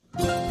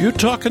You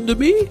talking to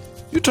me?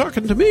 You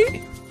talking to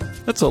me?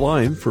 That's a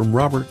line from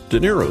Robert De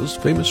Niro's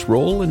famous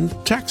role in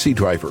Taxi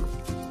Driver.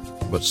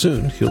 But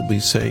soon he'll be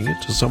saying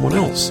it to someone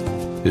else,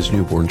 his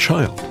newborn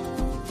child.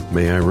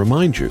 May I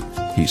remind you,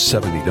 he's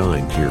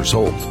 79 years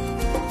old.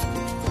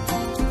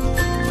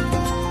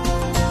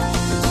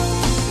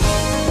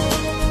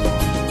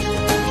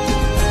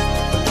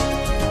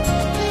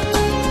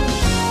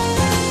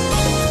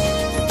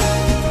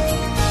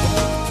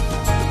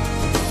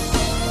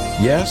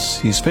 Yes,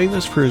 he's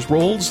famous for his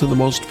roles in the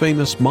most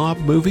famous mob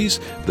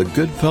movies, The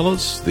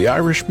Goodfellas, The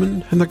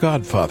Irishman, and The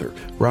Godfather.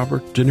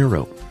 Robert De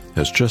Niro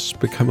has just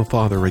become a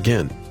father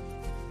again.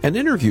 An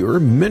interviewer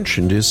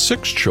mentioned his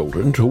 6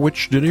 children, to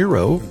which De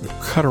Niro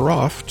cut her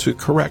off to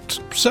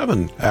correct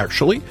 7,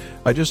 actually.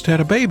 I just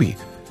had a baby.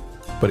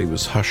 But he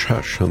was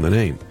hush-hush on the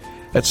name.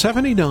 At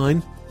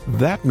 79,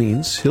 that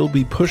means he'll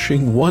be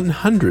pushing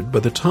 100 by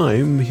the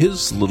time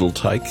his little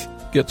tyke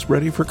gets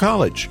ready for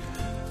college.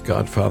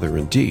 Godfather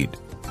indeed.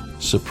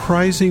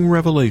 Surprising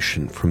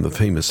revelation from the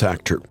famous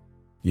actor.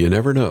 You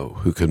never know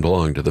who can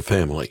belong to the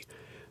family.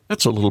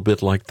 That's a little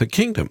bit like the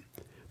kingdom.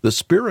 The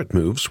Spirit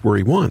moves where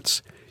he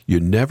wants. You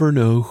never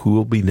know who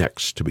will be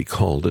next to be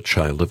called a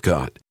child of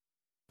God.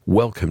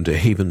 Welcome to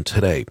Haven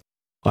Today.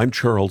 I'm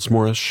Charles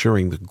Morris,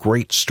 sharing the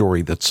great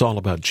story that's all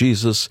about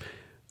Jesus,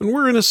 and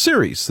we're in a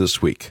series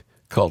this week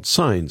called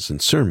Signs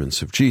and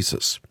Sermons of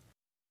Jesus.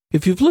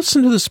 If you've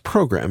listened to this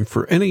program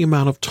for any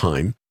amount of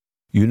time,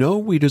 you know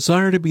we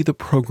desire to be the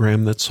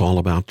program that's all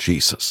about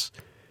Jesus.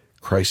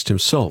 Christ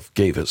himself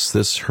gave us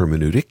this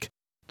hermeneutic,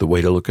 the way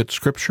to look at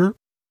Scripture.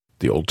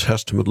 The Old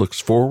Testament looks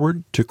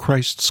forward to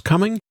Christ's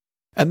coming,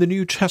 and the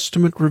New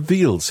Testament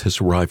reveals his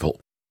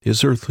arrival,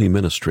 his earthly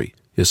ministry,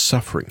 his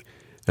suffering,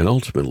 and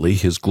ultimately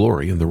his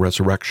glory in the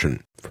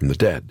resurrection from the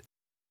dead.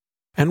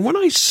 And when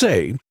I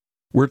say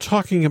we're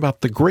talking about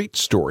the great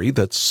story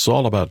that's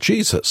all about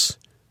Jesus,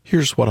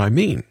 here's what I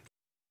mean.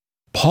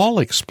 Paul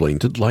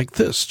explained it like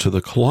this to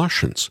the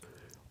Colossians.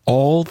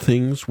 All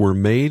things were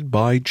made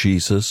by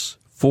Jesus,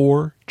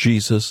 for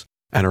Jesus,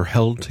 and are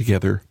held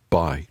together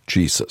by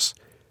Jesus.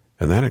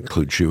 And that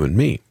includes you and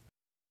me.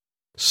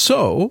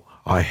 So,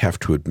 I have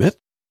to admit,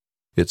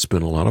 it's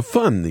been a lot of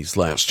fun these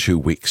last 2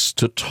 weeks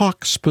to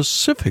talk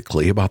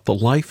specifically about the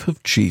life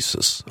of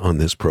Jesus on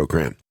this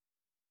program.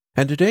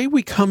 And today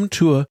we come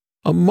to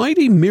a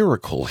mighty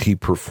miracle he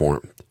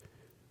performed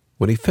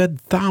when he fed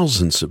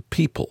thousands of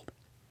people.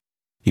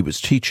 He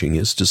was teaching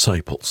his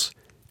disciples,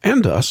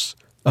 and us,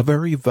 a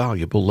very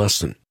valuable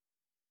lesson.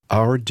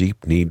 Our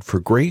deep need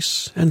for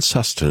grace and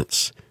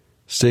sustenance.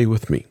 Stay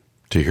with me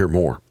to hear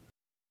more.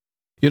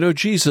 You know,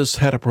 Jesus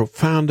had a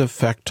profound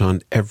effect on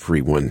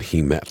everyone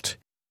he met.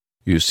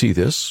 You see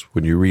this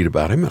when you read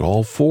about him in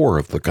all 4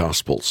 of the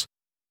Gospels.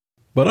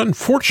 But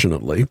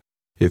unfortunately,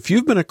 if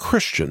you've been a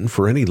Christian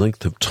for any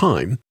length of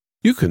time,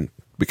 you can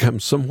become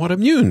somewhat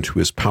immune to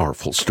his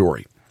powerful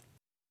story.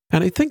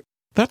 And I think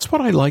that's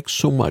what I like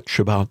so much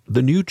about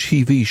the new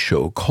TV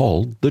show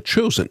called The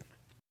Chosen.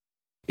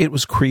 It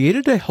was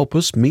created to help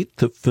us meet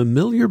the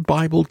familiar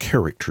Bible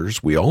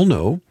characters we all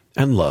know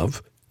and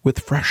love with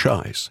fresh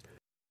eyes.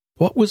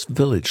 What was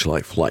village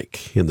life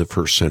like in the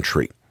first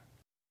century?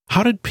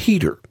 How did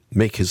Peter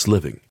make his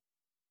living?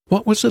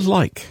 What was it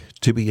like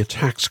to be a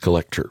tax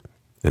collector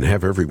and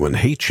have everyone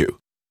hate you?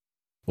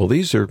 Well,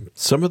 these are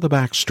some of the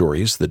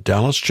backstories that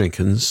Dallas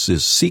Jenkins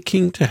is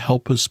seeking to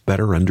help us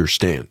better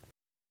understand.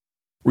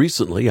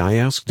 Recently, I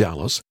asked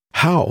Dallas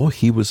how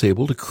he was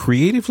able to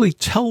creatively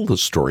tell the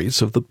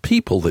stories of the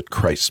people that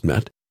Christ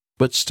met,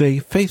 but stay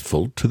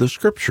faithful to the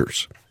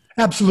Scriptures.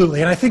 Absolutely.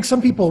 And I think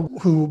some people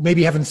who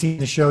maybe haven't seen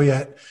the show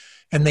yet,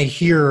 and they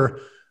hear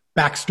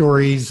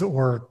backstories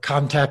or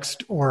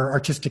context or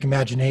artistic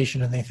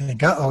imagination, and they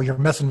think, uh-oh, you're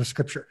messing with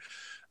Scripture.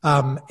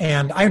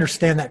 And I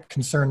understand that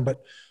concern,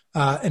 but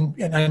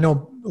and I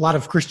know a lot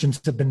of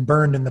Christians have been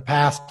burned in the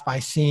past by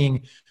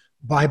seeing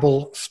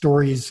Bible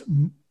stories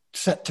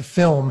set to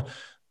film,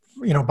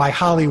 by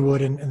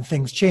Hollywood, and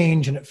things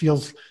change and it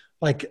feels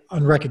like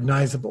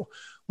unrecognizable.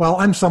 Well,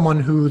 I'm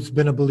someone who's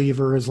been a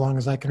believer as long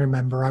as I can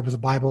remember. I was a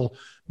Bible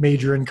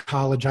major in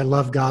college. I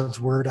love God's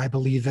word. I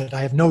believe it.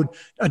 I have no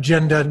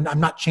agenda, and I'm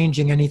not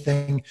changing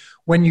anything.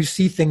 When you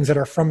see things that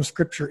are from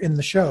Scripture in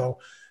the show,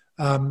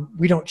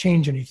 we don't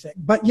change anything.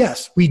 But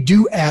yes, we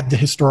do add the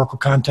historical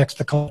context,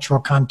 the cultural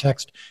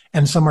context,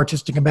 and some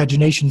artistic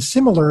imagination,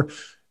 similar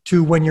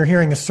to when you're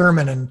hearing a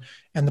sermon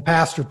and the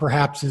pastor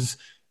perhaps is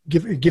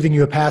giving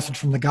you a passage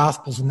from the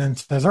Gospels and then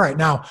says, all right,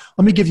 now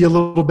let me give you a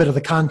little bit of the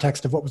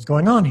context of what was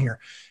going on here.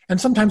 And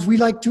sometimes we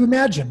like to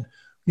imagine,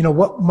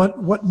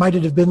 what might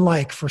it have been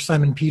like for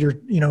Simon Peter,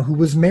 who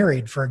was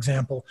married, for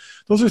example.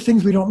 Those are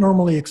things we don't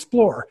normally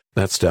explore.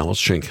 That's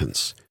Dallas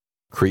Jenkins,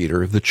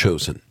 creator of The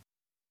Chosen.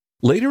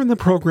 Later in the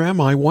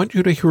program, I want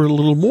you to hear a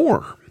little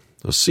more,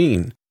 a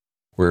scene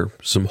where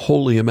some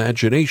holy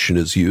imagination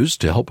is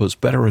used to help us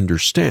better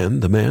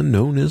understand the man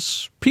known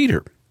as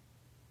Peter,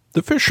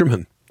 the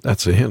fisherman.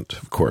 That's a hint,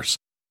 of course.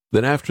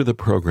 Then after the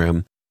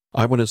program,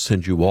 I want to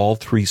send you all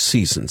 3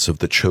 seasons of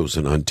The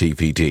Chosen on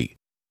DVD.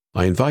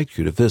 I invite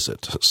you to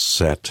visit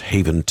us at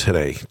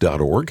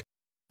haventoday.org,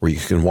 where you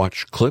can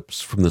watch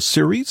clips from the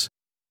series,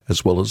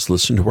 as well as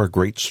listen to our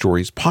Great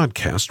Stories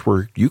podcast,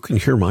 where you can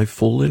hear my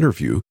full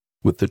interview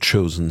with The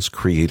Chosen's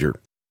creator,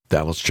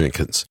 Dallas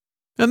Jenkins.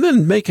 And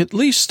then make at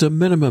least a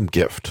minimum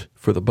gift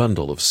for the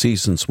bundle of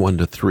seasons 1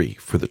 to 3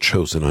 for The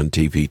Chosen on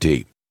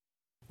DVD.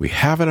 We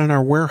have it in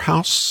our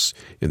warehouse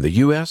in the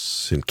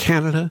U.S., in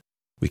Canada.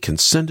 We can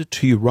send it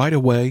to you right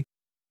away.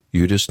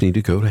 You just need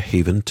to go to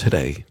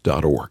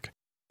haventoday.org.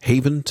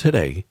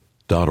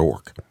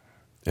 haventoday.org.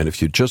 And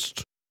if you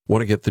just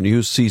want to get the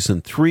new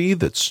Season 3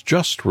 that's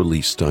just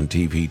released on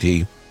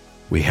DVD,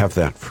 we have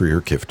that for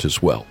your gift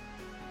as well.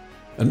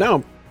 And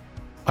now,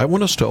 I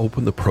want us to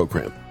open the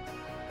program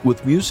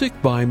with music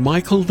by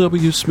Michael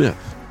W.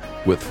 Smith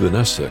with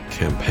Vanessa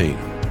Campaign.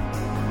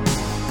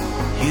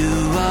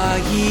 You are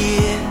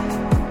here,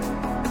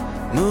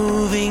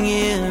 moving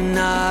in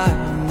our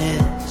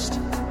midst.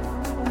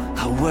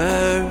 I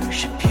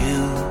worship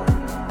you,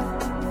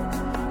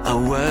 I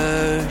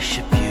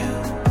worship you.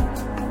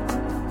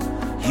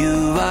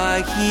 You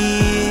are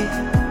here,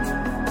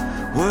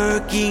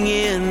 working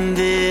in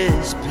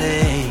this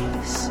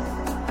place.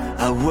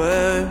 I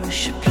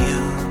worship you,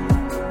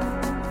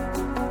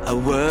 I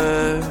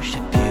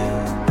worship you.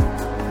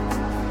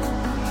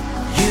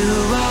 You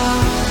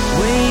are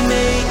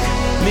waymaker,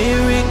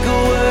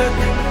 miracle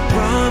worker,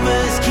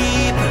 promise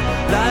keeper,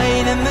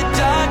 light in the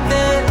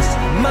darkness.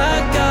 My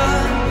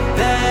God,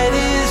 that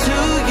is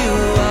who you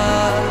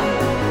are.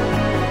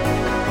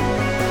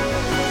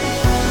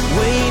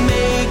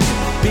 Waymaker,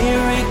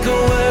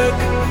 miracle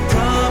worker,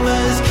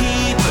 promise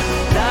keeper,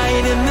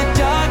 light in the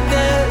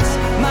darkness.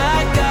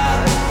 My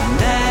God,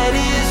 that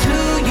is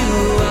who you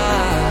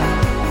are.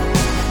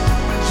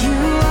 You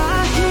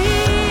are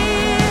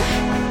here,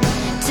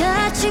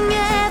 touching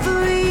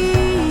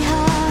every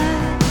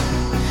heart.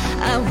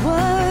 I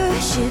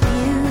worship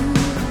you,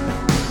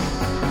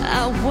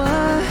 I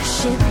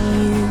worship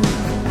you.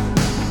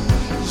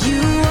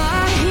 You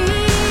are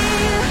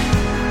here,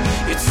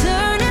 you're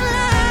turning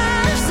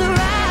lives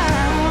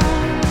around.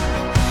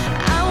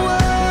 I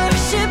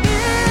worship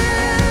you,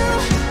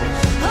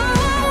 oh,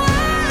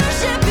 I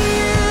worship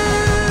you.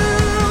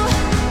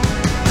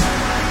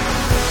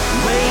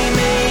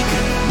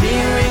 Waymaker,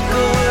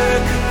 miracle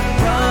worker,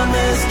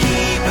 promise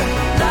keeper,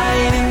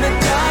 light in the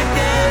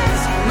darkness.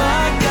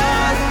 My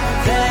God,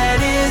 that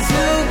is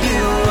who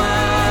you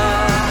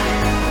are.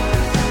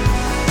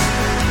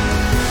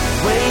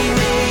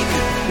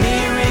 Waymaker,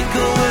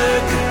 miracle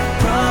worker,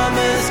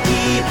 promise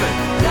keeper,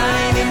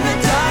 light in the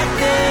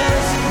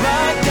darkness.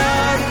 My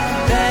God,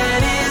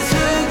 that is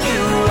who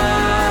you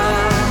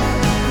are.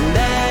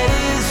 That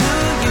is who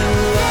you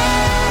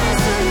are.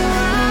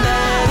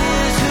 That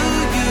is who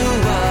you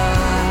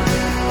are.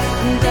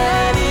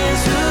 That is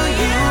who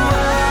you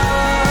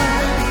are.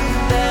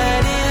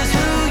 That is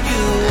who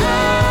you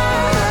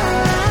are.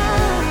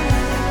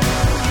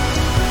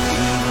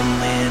 Even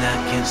when I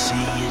can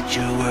see it,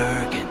 you're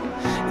working.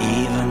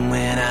 Even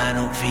when I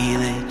don't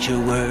feel it,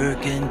 you're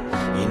working.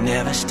 You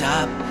never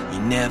stop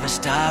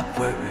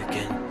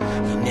working.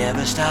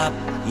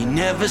 You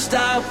never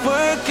stop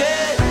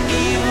working.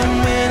 Even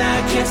when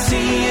I can't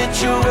see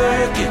it, you're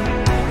working.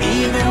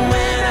 Even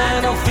when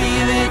I don't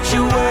feel it,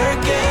 you're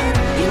working.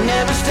 You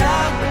never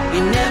stop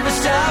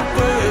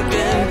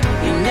working.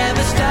 You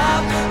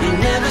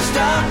never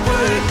stop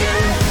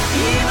working.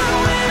 Even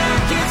when I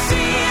can't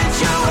see it,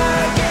 you're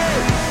working.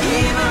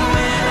 Even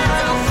when I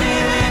don't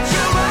feel it,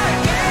 you're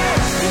working.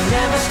 You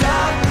never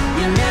stop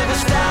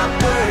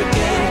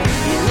working.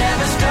 You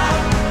never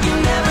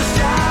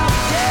stop,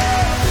 yeah.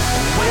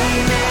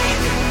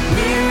 Waymaker,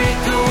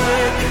 miracle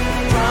worker,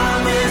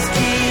 promise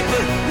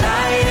keeper,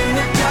 light in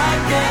the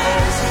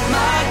darkness.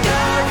 My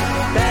God,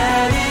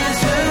 that is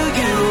who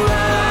you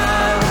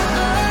are.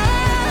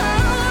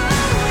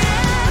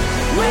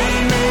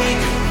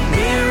 Waymaker,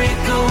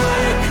 miracle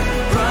worker,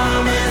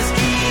 promise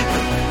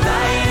keeper,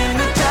 light in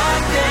the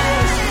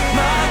darkness.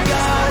 My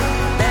God,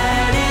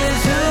 that is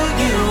who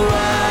you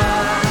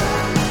are.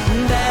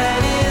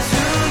 That is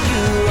who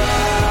you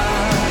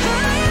are.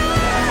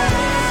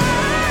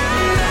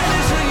 That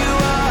is who you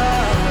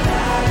are.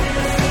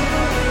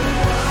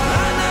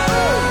 I know.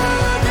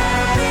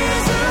 That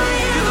is who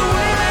you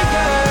are.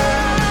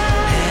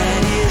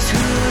 That is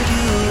who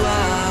you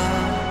are.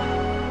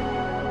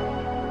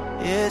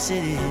 Yes,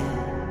 it is.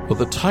 Well,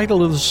 the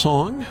title of the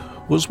song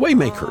was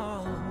Waymaker,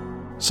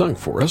 sung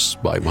for us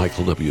by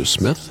Michael W.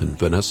 Smith and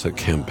Vanessa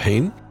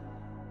Campaign.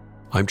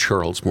 I'm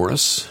Charles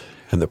Morris,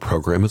 and the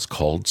program is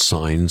called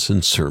Signs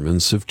and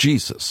Sermons of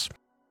Jesus.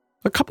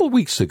 A couple of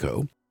weeks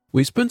ago,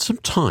 we spent some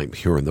time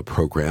here in the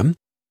program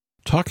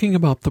talking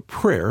about the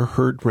prayer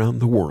heard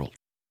round the world.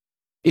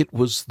 It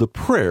was the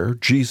prayer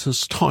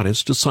Jesus taught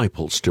his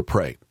disciples to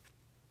pray.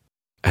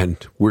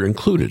 And we're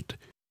included.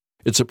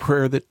 It's a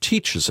prayer that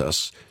teaches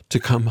us to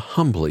come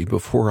humbly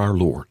before our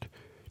Lord,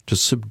 to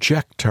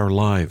subject our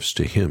lives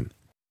to Him.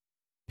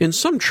 In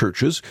some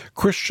churches,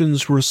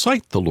 Christians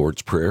recite the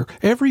Lord's Prayer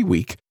every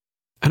week,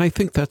 and I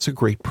think that's a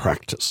great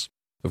practice.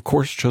 Of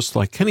course, just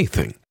like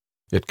anything,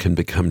 It can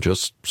become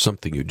just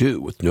something you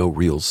do with no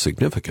real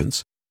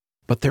significance.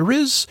 But there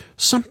is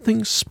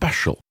something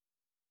special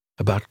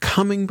about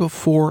coming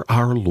before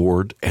our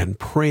Lord and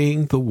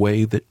praying the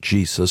way that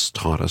Jesus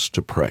taught us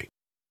to pray.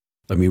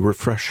 Let me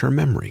refresh our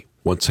memory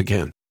once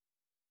again.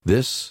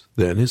 This,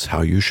 then, is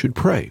how you should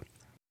pray.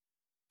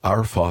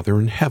 Our Father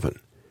in heaven,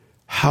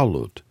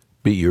 hallowed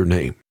be your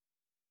name.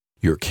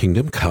 Your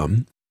kingdom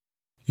come,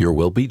 your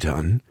will be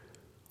done,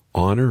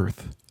 on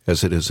earth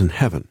as it is in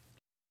heaven.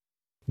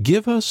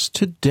 Give us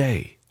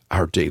today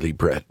our daily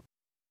bread,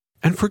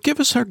 and forgive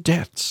us our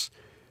debts,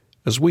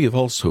 as we have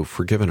also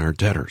forgiven our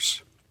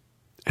debtors.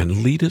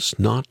 And lead us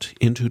not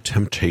into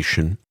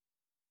temptation,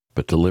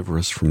 but deliver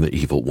us from the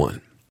evil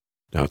one.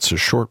 Now, it's a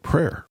short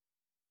prayer,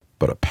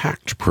 but a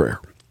packed prayer.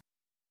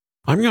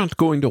 I'm not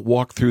going to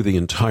walk through the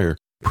entire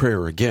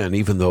prayer again,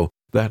 even though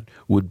that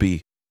would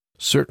be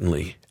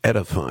certainly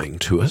edifying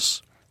to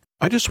us.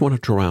 I just want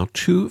to draw out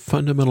two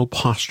fundamental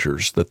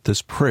postures that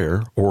this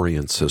prayer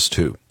orients us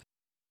to.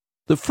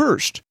 The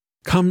first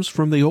comes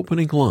from the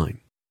opening line,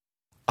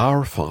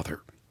 Our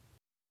Father,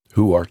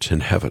 who art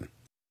in heaven,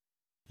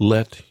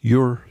 let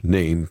your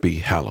name be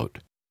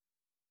hallowed.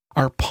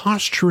 Our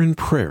posture in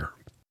prayer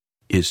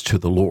is to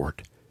the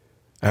Lord.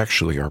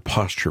 Actually, our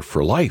posture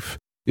for life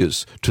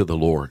is to the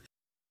Lord.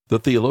 The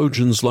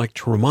theologians like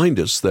to remind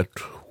us that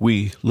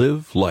we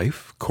live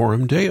life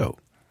coram Deo,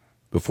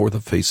 before the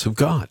face of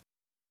God.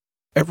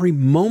 Every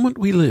moment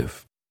we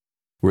live,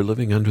 we're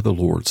living under the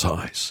Lord's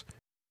eyes.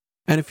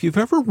 And if you've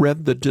ever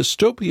read the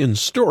dystopian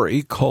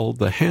story called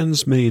The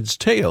Handmaid's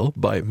Tale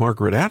by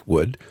Margaret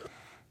Atwood,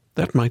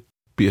 that might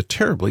be a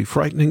terribly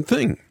frightening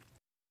thing.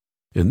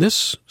 In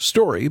this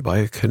story by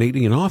a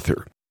Canadian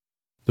author,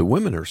 the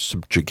women are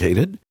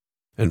subjugated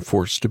and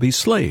forced to be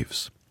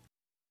slaves.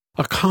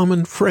 A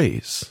common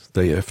phrase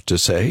they have to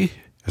say,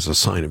 as a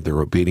sign of their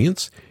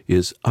obedience,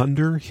 is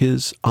under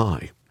his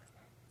eye.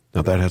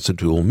 Now that has a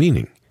dual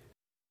meaning.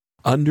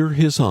 Under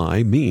his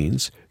eye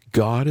means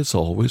God is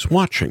always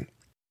watching.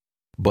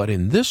 But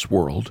in this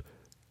world,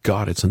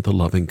 God isn't the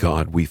loving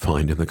God we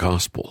find in the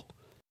gospel.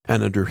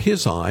 And under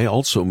his eye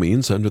also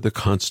means under the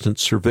constant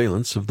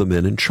surveillance of the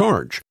men in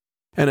charge.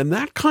 And in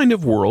that kind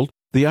of world,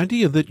 the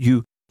idea that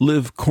you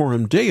live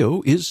coram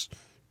Deo is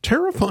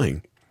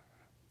terrifying.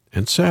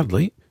 And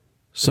sadly,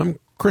 some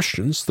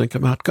Christians think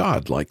about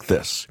God like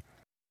this.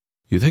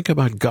 You think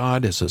about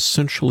God as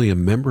essentially a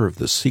member of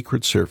the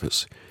Secret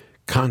Service,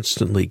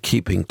 constantly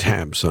keeping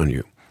tabs on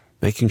you,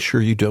 making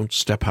sure you don't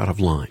step out of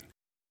line,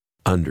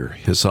 under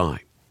his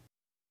eye.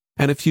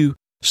 And if you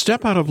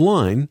step out of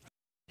line,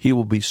 he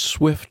will be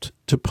swift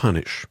to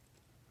punish.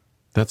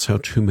 That's how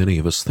too many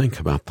of us think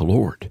about the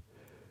Lord.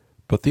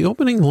 But the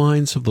opening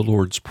lines of the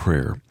Lord's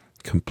Prayer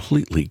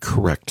completely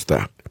correct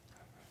that.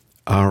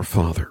 Our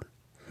Father,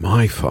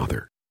 my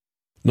Father,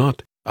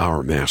 not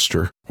our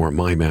Master or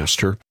my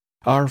Master,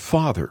 our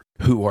Father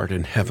who art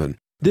in heaven.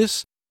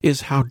 This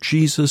is how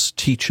Jesus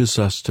teaches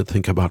us to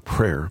think about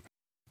prayer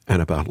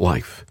and about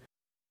life.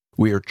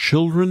 We are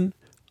children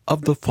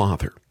of the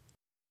Father,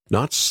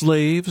 not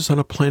slaves on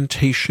a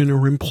plantation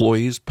or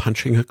employees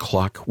punching a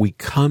clock. We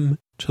come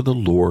to the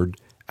Lord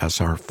as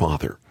our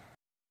Father.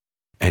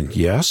 And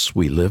yes,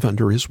 we live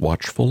under his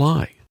watchful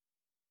eye,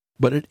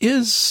 but it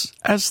is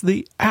as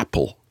the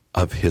apple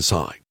of his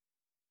eye.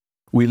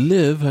 We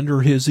live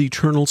under his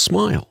eternal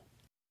smile,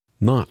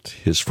 not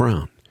his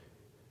frown.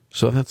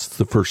 So that's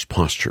the first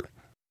posture.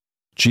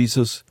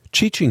 Jesus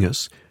teaching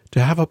us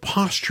to have a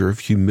posture of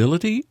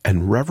humility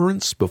and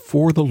reverence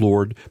before the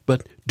Lord,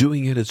 but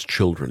doing it as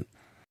children,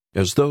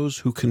 as those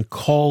who can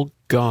call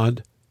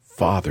God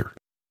Father.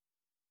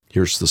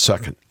 Here's the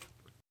second.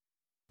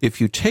 If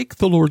you take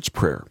the Lord's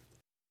Prayer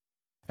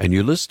and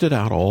you listed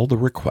out all the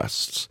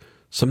requests,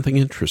 something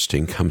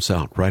interesting comes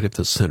out right at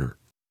the center.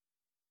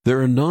 There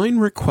are 9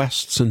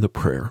 requests in the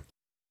prayer.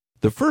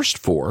 The first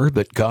 4,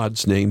 that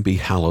God's name be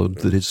hallowed,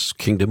 that his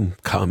kingdom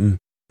come,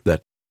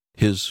 that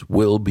his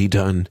will be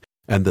done,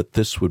 and that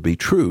this would be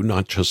true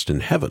not just in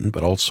heaven,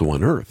 but also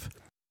on earth.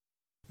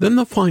 Then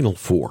the final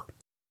 4,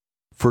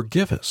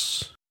 forgive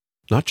us,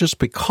 not just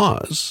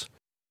because,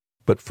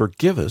 but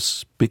forgive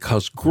us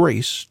because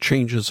grace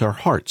changes our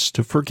hearts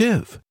to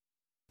forgive.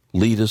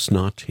 Lead us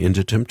not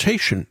into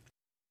temptation.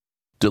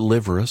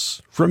 Deliver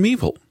us from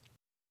evil.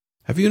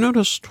 Have you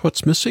noticed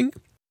what's missing?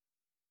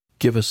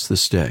 Give us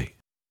this day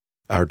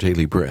our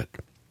daily bread.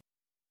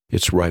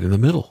 It's right in the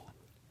middle.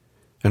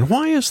 And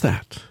why is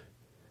that?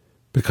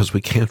 Because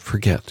we can't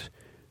forget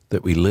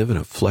that we live in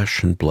a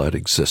flesh and blood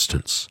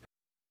existence.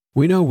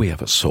 We know we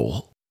have a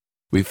soul.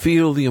 We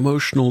feel the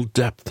emotional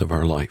depth of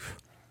our life.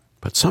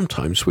 But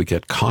sometimes we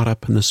get caught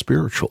up in the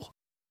spiritual.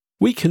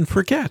 We can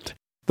forget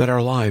that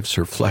our lives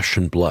are flesh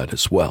and blood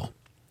as well.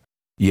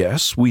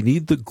 Yes, we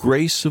need the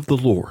grace of the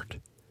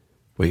Lord.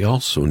 We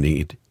also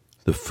need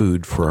the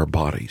food for our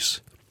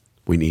bodies.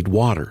 We need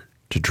water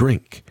to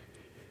drink.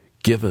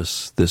 Give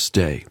us this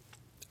day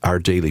our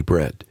daily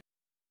bread.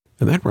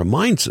 And that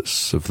reminds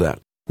us of that.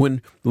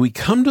 When we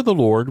come to the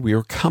Lord, we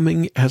are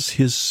coming as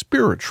his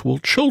spiritual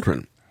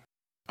children.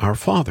 Our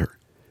Father,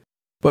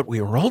 but we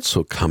are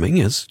also coming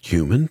as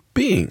human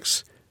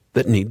beings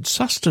that need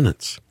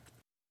sustenance.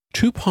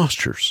 Two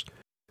postures,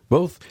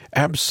 both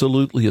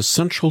absolutely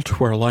essential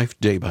to our life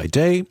day by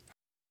day.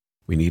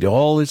 We need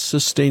all its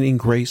sustaining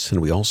grace,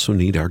 and we also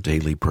need our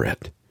daily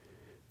bread.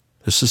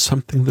 This is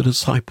something the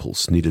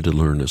disciples needed to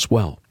learn as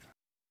well.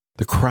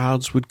 The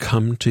crowds would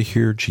come to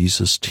hear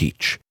Jesus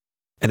teach,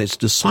 and his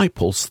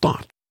disciples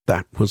thought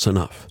that was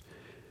enough.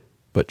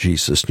 But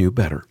Jesus knew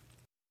better.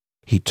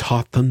 He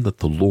taught them that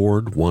the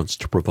Lord wants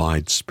to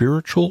provide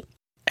spiritual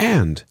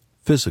and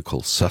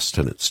physical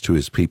sustenance to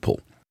his people.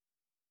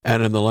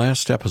 And in the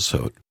last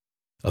episode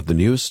of the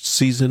newest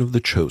season of The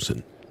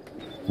Chosen,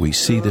 we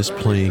see this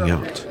playing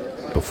out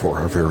before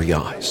our very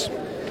eyes.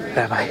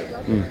 Rabbi,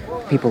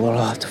 people are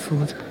out of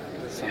food.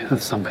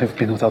 Some have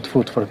been without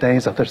food for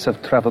days, others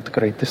have traveled a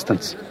great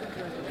distance.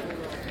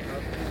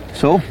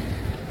 So,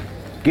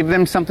 give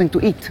them something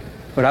to eat.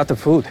 We're out of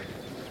food.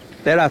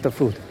 They're out of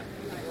food.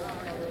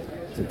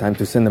 Is it time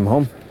to send them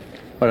home?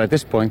 But at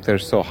this point, they're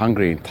so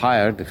hungry and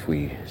tired, if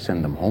we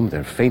send them home,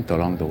 they'll faint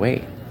along the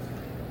way.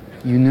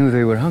 You knew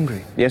they were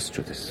hungry. Yes,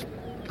 Judas.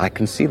 I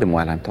can see them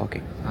while I'm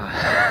talking.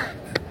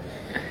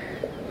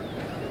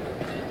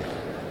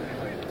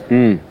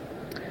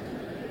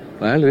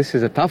 Well, this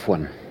is a tough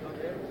one.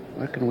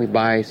 Where can we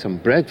buy some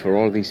bread for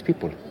all these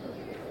people?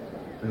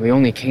 We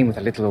only came with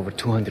a little over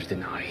 200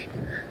 denarii.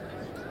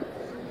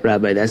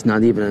 Rabbi, that's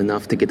not even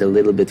enough to get a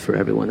little bit for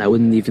everyone. I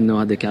wouldn't even know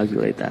how to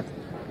calculate that.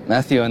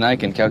 Matthew and I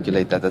can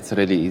calculate that. That's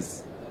really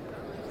easy.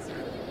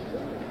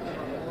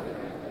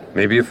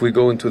 Maybe if we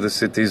go into the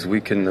cities,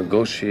 we can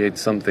negotiate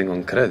something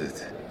on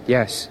credit.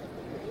 Yes.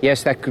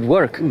 Yes, that could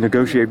work.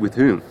 Negotiate with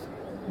whom?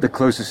 The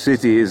closest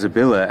city is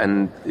Abila,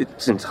 and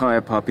its entire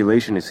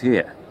population is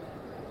here.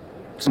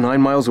 It's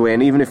 9 miles away,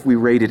 and even if we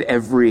raided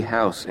every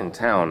house in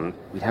town,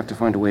 we'd have to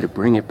find a way to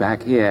bring it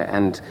back here,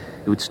 and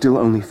it would still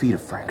only feed a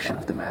fraction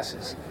of the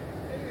masses.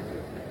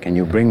 Can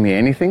you bring me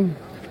anything?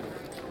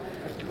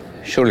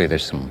 Surely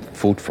there's some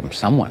food from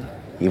someone,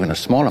 even a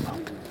small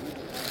amount.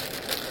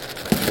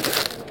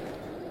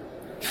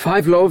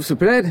 5 loaves of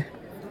bread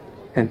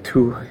and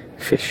 2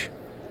 fish.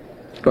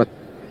 But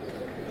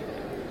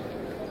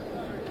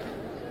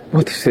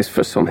what is this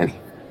for so many?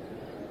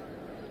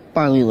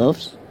 Barley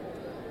loaves?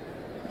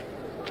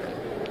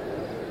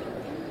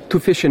 2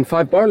 fish and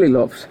 5 barley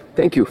loaves.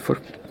 Thank you for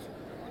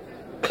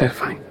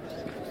clarifying.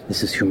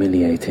 This is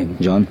humiliating.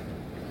 John?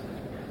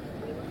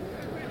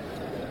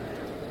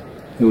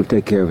 He will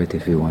take care of it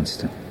if he wants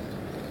to.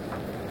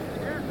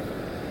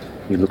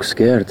 You look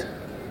scared.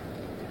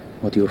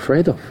 What are you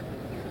afraid of?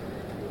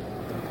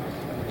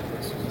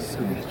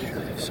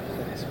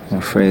 I'm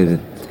afraid that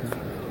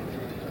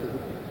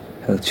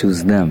he'll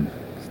choose them.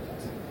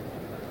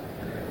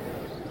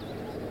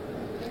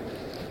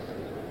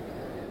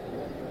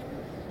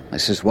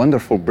 This is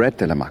wonderful bread,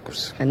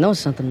 Telemachus. I know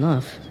it's not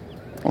enough.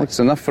 Oh, it's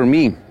enough for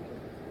me.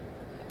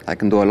 I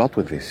can do a lot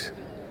with this.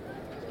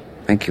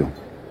 Thank you.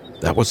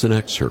 That was an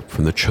excerpt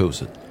from The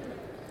Chosen,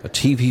 a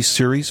TV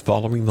series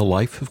following the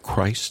life of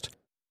Christ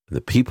and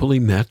the people he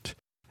met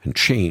and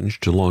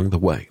changed along the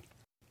way.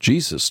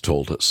 Jesus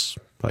told us,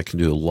 I can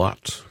do a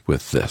lot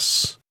with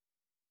this.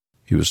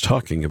 He was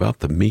talking about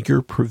the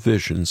meager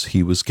provisions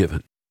he was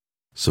given,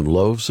 some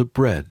loaves of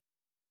bread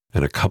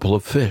and a couple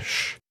of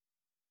fish.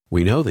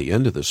 We know the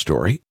end of the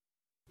story.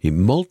 He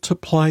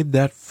multiplied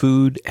that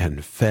food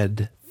and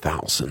fed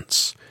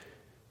thousands.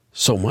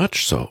 So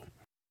much so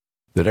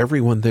that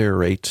everyone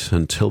there ate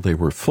until they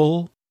were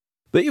full.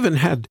 They even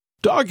had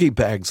doggy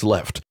bags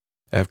left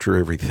after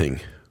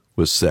everything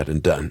was said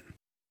and done.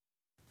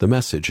 The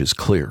message is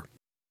clear.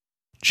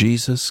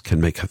 Jesus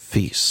can make a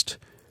feast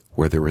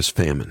where there is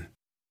famine.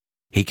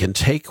 He can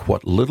take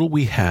what little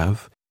we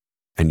have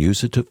and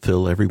use it to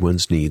fill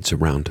everyone's needs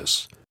around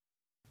us.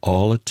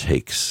 All it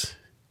takes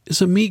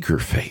is a meager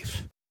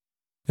faith.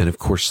 And of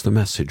course, the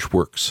message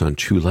works on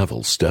 2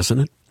 levels, doesn't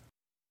it?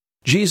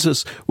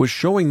 Jesus was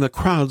showing the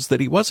crowds that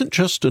he wasn't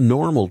just a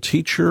normal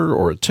teacher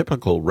or a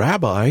typical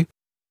rabbi.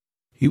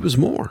 He was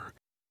more.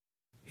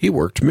 He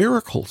worked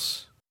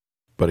miracles,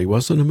 but he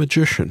wasn't a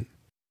magician.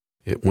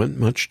 It went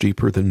much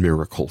deeper than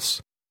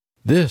miracles.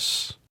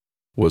 This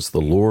was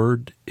the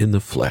Lord in the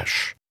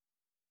flesh,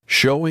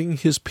 showing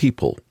his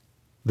people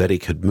that he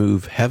could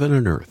move heaven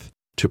and earth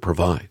to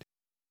provide.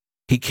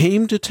 He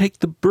came to take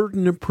the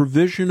burden of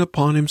provision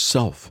upon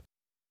himself,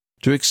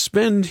 to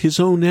expend his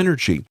own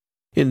energy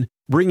in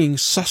bringing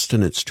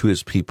sustenance to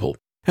his people.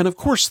 And of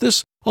course,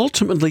 this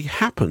ultimately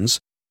happens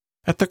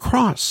at the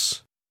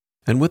cross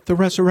and with the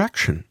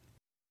resurrection.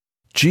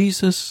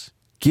 Jesus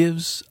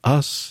gives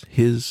us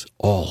his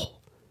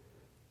all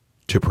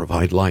to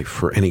provide life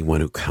for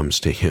anyone who comes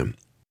to him.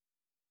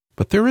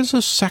 But there is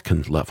a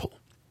second level,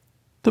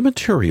 the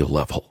material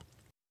level.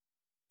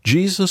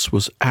 Jesus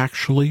was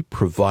actually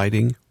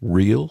providing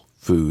real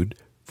food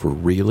for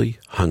really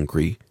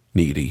hungry,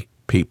 needy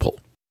people.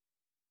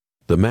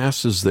 The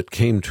masses that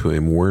came to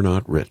him were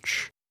not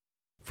rich.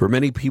 For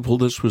many people,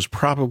 this was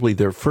probably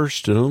their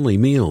first and only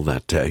meal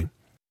that day.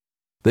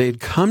 They had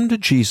come to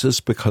Jesus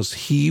because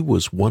he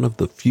was one of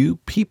the few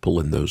people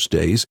in those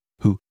days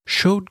who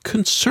showed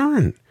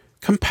concern,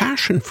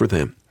 compassion for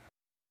them.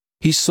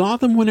 He saw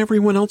them when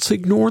everyone else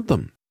ignored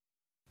them.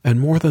 And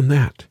more than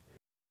that,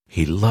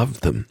 he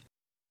loved them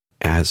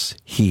as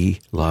he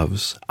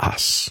loves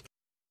us.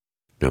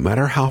 No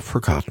matter how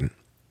forgotten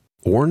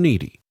or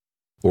needy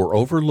or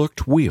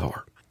overlooked we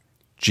are,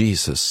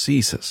 Jesus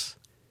sees us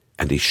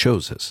and he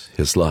shows us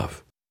his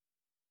love.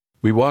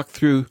 We walk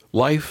through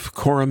life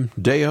coram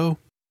Deo,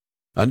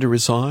 under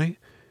his eye.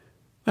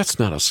 That's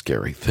not a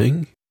scary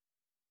thing.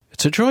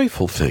 It's a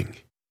joyful thing.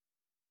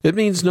 It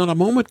means not a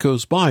moment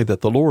goes by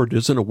that the Lord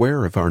isn't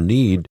aware of our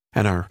need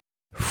and our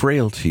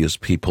frailty as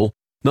people.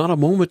 Not a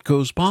moment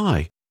goes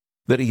by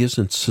that he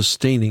isn't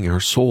sustaining our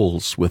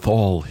souls with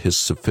all his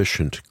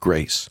sufficient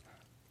grace.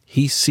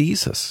 He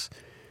sees us,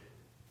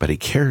 but he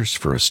cares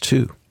for us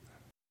too.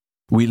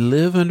 We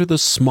live under the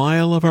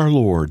smile of our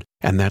Lord,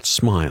 and that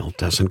smile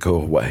doesn't go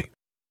away.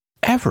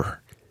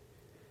 Ever.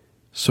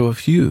 So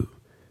if you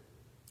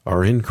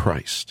are in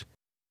Christ,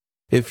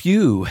 if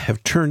you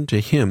have turned to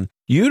him,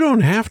 you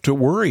don't have to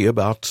worry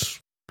about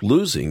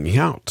losing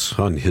out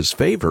on his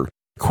favor.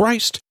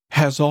 Christ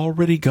has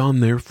already gone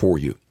there for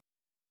you.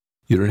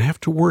 You don't have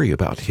to worry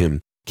about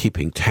him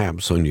keeping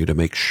tabs on you to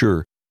make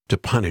sure to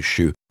punish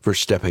you for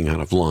stepping out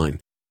of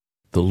line.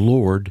 The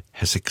Lord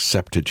has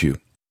accepted you.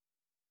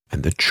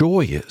 And the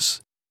joy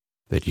is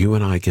that you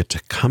and I get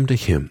to come to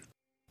him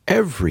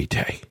every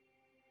day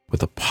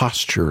with a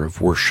posture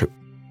of worship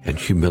and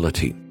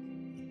humility,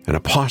 and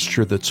a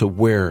posture that's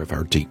aware of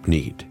our deep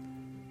need.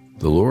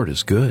 The Lord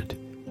is good,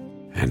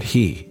 and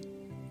he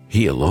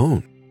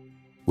alone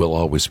will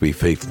always be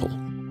faithful.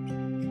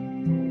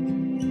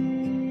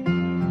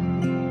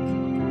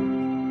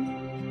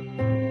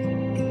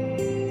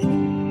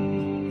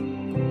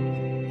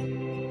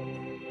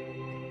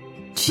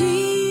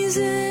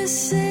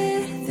 Jesus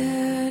said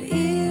that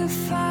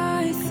if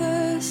I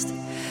thirst,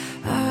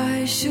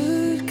 I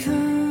should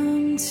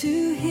come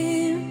to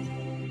him.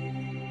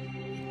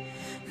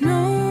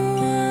 No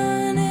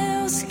one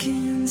else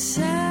can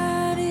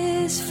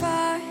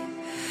satisfy.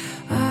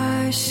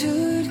 I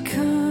should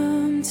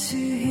come to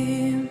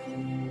him.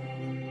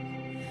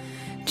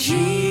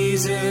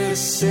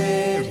 Jesus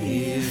said,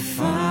 if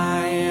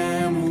I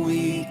am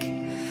weak,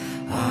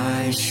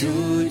 I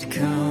should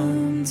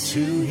come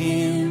to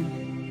him.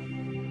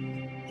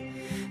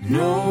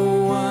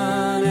 No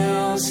one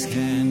else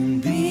can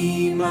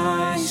be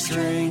my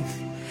strength.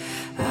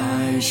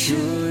 I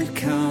should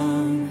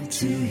come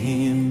to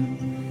him.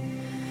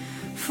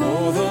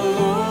 For the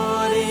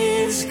Lord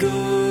is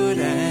good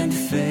and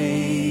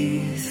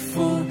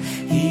faithful.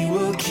 He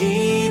will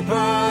keep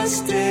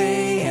us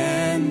day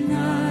and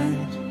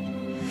night.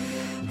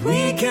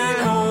 We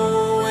can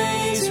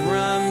always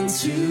run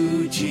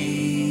to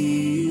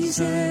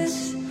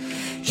Jesus,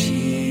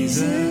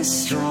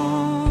 Jesus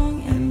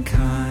strong and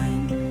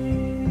kind.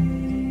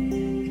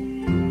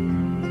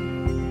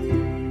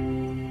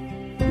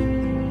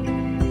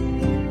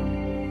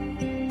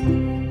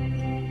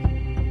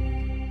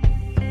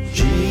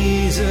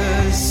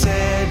 Jesus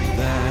said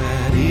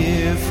that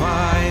if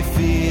I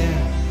fear,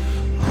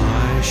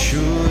 I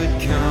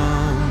should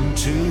come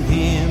to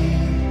him.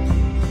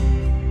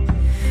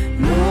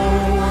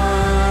 No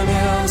one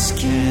else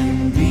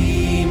can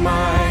be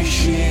my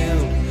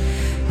shield.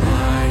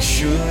 I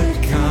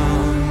should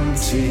come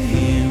to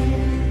him.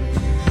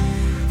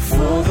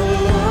 For the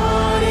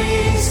Lord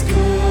is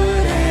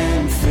good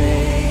and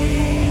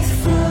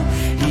faithful.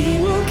 He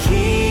will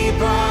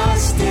keep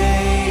us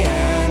day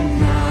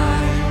and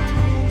night.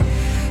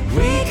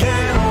 We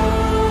can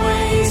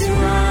always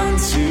run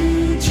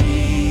to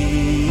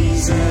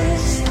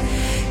Jesus,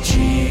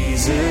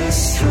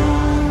 Jesus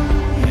strong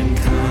and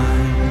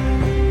kind.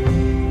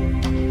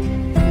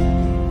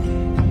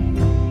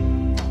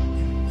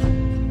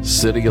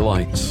 City of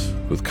Lights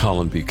with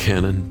Colin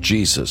Buchanan,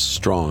 Jesus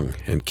strong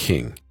and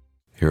King,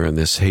 here on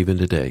This Haven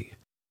Today,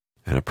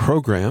 and a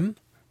program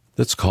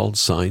that's called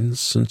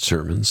Signs and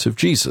Sermons of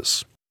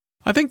Jesus.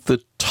 I think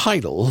the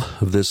title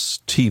of this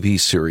TV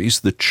series,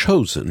 The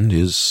Chosen,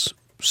 is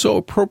so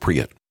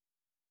appropriate.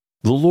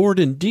 The Lord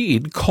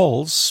indeed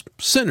calls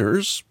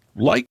sinners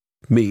like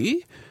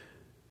me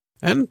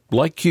and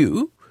like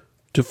you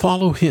to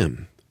follow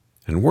him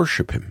and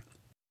worship him,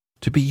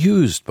 to be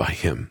used by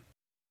him.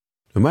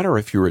 No matter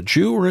if you're a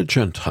Jew or a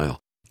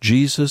Gentile,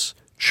 Jesus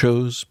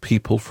chose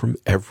people from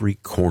every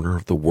corner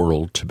of the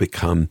world to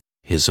become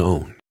his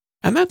own.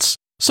 And that's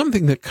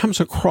something that comes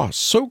across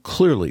so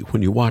clearly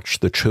when you watch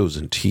the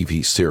Chosen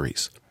TV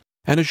series.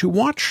 And as you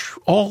watch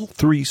all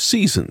 3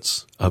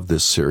 seasons of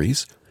this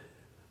series,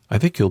 I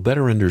think you'll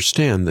better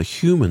understand the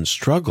human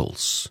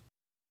struggles.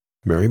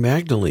 Mary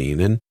Magdalene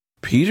and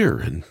Peter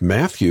and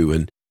Matthew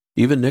and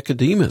even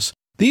Nicodemus,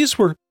 these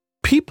were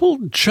people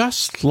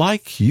just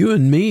like you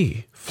and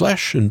me,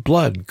 flesh and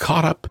blood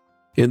caught up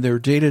in their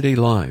day-to-day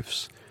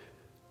lives,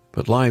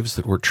 but lives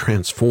that were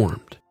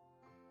transformed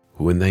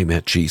when they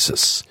met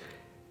Jesus.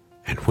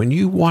 And when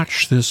you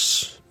watch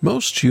this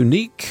most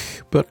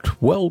unique but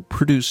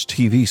well-produced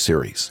TV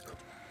series,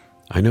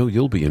 I know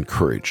you'll be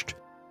encouraged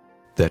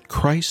that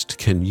Christ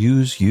can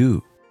use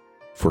you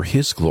for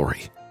His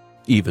glory,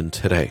 even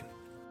today.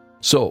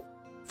 So,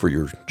 for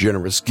your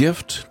generous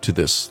gift to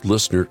this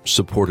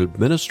listener-supported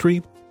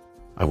ministry,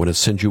 I want to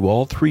send you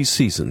all 3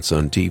 seasons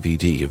on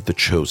DVD of The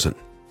Chosen.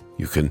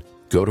 You can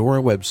go to our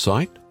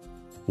website,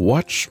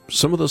 watch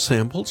some of the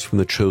samples from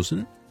The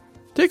Chosen,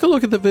 take a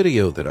look at the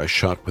video that I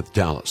shot with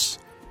Dallas,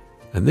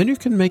 and then you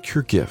can make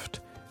your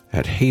gift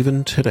at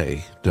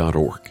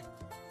haventoday.org.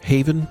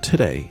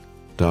 haventoday.org.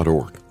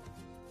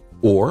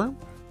 Or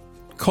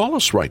call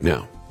us right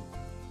now,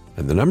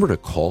 and the number to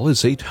call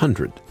is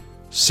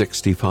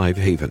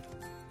 800-65-HAVEN.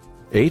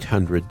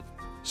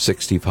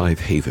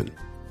 800-65-HAVEN.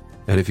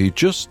 And if you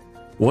just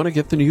want to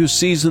get the new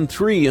Season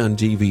 3 on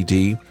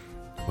DVD,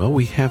 well,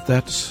 we have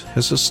that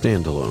as a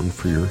standalone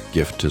for your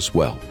gift as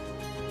well.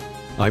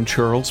 I'm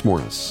Charles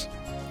Morris,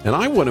 and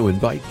I want to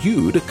invite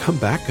you to come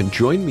back and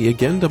join me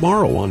again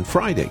tomorrow on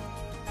Friday,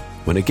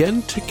 when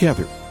again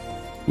together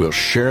we'll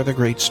share the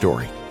great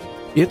story.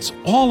 It's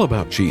all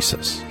about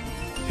Jesus,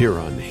 here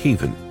on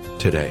Haven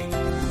Today.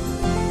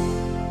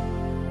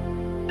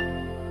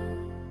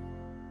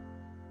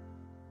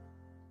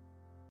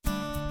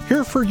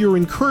 Here for your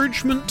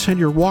encouragement and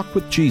your walk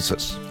with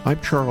Jesus. I'm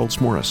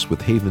Charles Morris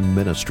with Haven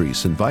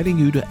Ministries, inviting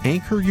you to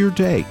anchor your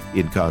day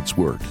in God's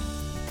Word.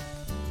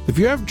 If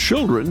you have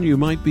children, you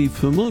might be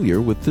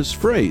familiar with this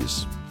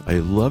phrase, I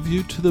love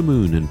you to the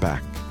moon and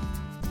back.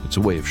 It's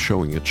a way of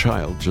showing a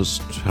child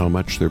just how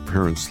much their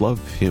parents love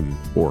him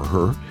or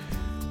her.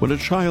 When a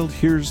child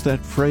hears that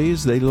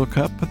phrase, they look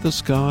up at the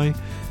sky,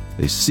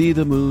 they see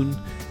the moon,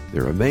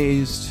 they're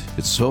amazed,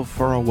 it's so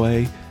far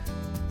away.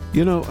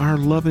 You know, our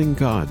loving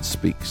God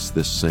speaks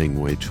this same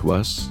way to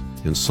us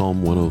in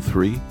Psalm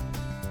 103.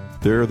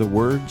 There are the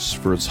words,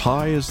 for as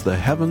high as the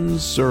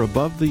heavens are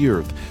above the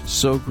earth,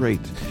 so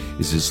great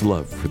is His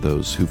love for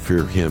those who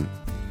fear Him.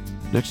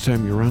 Next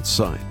time you're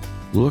outside,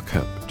 look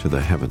up to the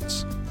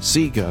heavens.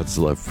 See God's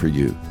love for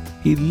you.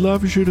 He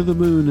loves you to the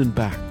moon and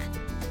back.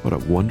 What a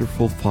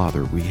wonderful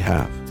Father we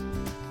have.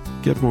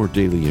 Get more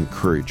daily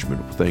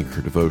encouragement with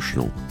Anchor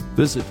Devotional.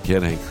 Visit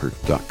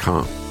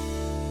getanchored.com.